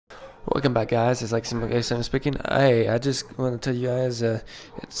Welcome back, guys. It's like some speaking. Hey, I just want to tell you guys, it's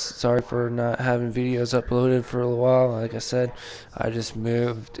sorry for not having videos uploaded for a little while. Like I said, I just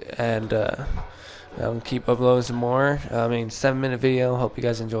moved and I'm keep uploading some more. I mean, 7-minute video. Hope you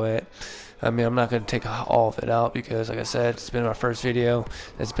guys enjoy it. I mean, I'm not gonna take all of it out because, like I said, it's been my first video.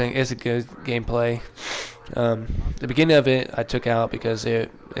 It's a good gameplay. The beginning of it I took out because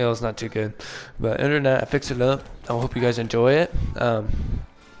it was not too good, but other than that, I fixed it up. I hope you guys enjoy it.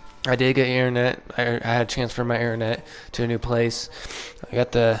 I did get internet. I had to transfer my internet to a new place. I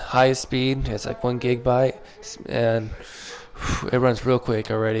got the highest speed. It's like 1 GB, and it runs real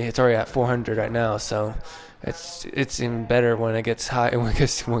quick already. It's already at 400 right now, so it's even better when it gets high when it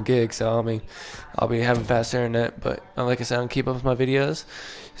gets to 1 gig. So I mean, I'll be having fast internet. But like I said, I'm gonna keep up with my videos.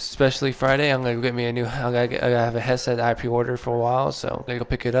 Especially Friday, I'm gonna get me a new. I gotta have a headset that I pre-ordered for a while, so I'm gonna go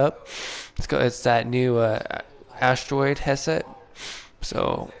pick it up. It's that new Asteroid headset.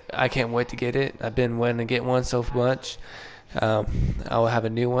 So I can't wait to get it. I've been wanting to get one so much. I will have a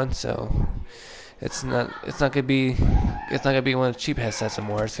new one, so it's not gonna be one of the cheap headsets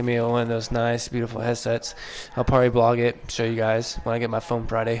anymore. It's gonna be one of those nice, beautiful headsets. I'll probably blog it, show you guys when I get my phone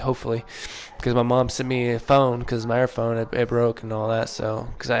Friday, hopefully, because my mom sent me a phone because my phone it broke and all that. So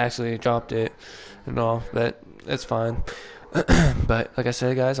because I actually dropped it and all, but it's fine. But like I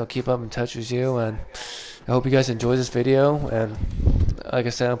said, guys, I'll keep up in touch with you, and I hope you guys enjoy this video. And like I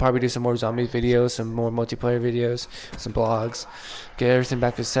said, I'll probably do some more zombie videos, some more multiplayer videos, some blogs, get everything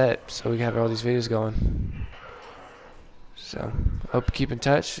back to set so we can have all these videos going. So I hope you keep in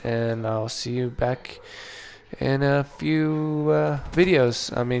touch, and I'll see you back in a few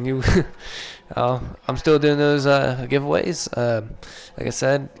videos. I mean, I'm still doing those giveaways. Like I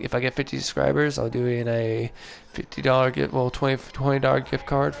said, if I get 50 subscribers, I'll do in a $50 gift, well, $20 gift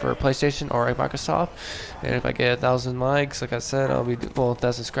card for a PlayStation or a Microsoft. And if I get 1,000 likes, like I said,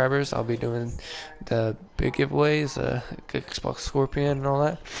 1,000 subscribers, I'll be doing the big giveaways, Xbox Scorpion and all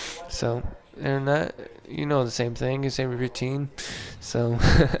that. So, and that, the same thing, the same routine. So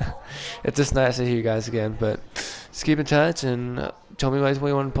it's just nice to hear you guys again. But just keep in touch and tell me what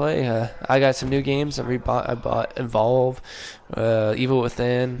you want to play. I got some new games. I bought Evolve, Evil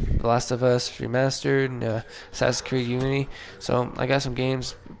Within, The Last of Us Remastered, and Assassin's Creed Unity. So I got some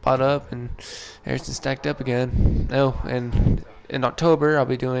games bought up and everything stacked up again. Oh, and in October I'll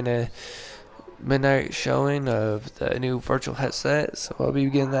be doing a midnight showing of the new virtual headset, so I'll be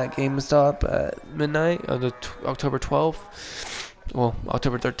getting that GameStop at midnight on the October 12th. Well,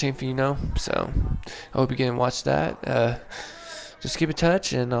 October 13th, So I hope you can watch that. Just keep in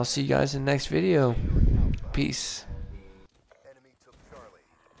touch, and I'll see you guys in the next video. Peace. Enemy took Charlie.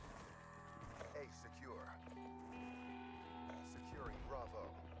 A secure. Securing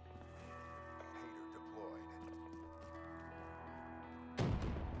Bravo. Hater deployed.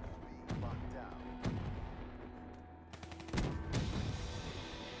 B locked down.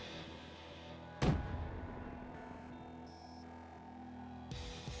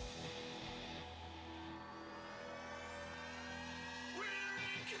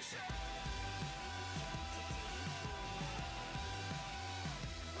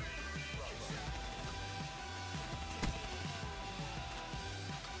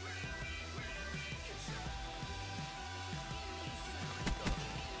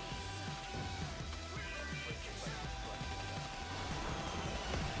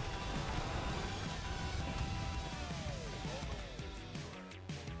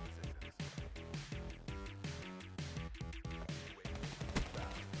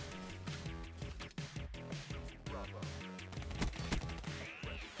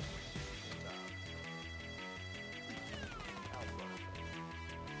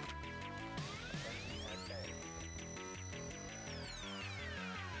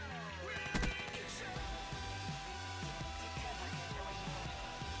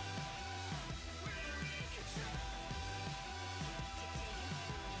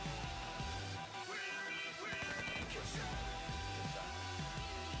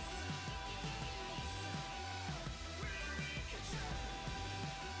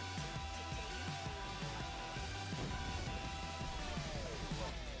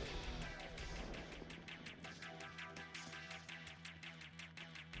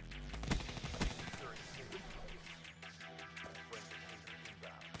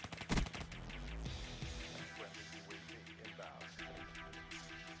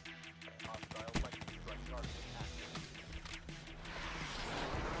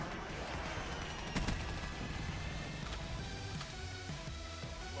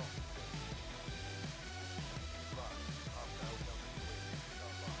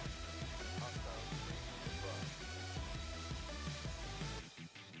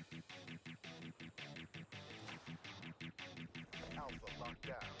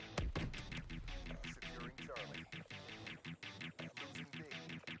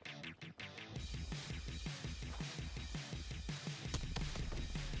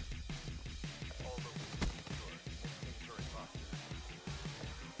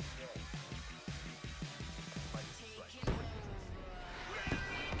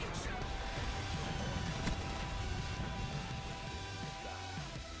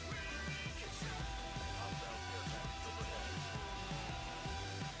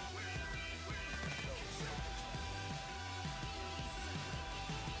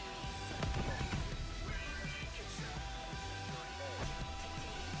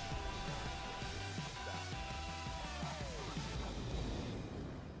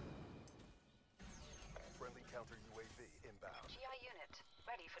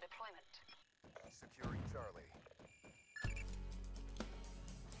 Securing Charlie.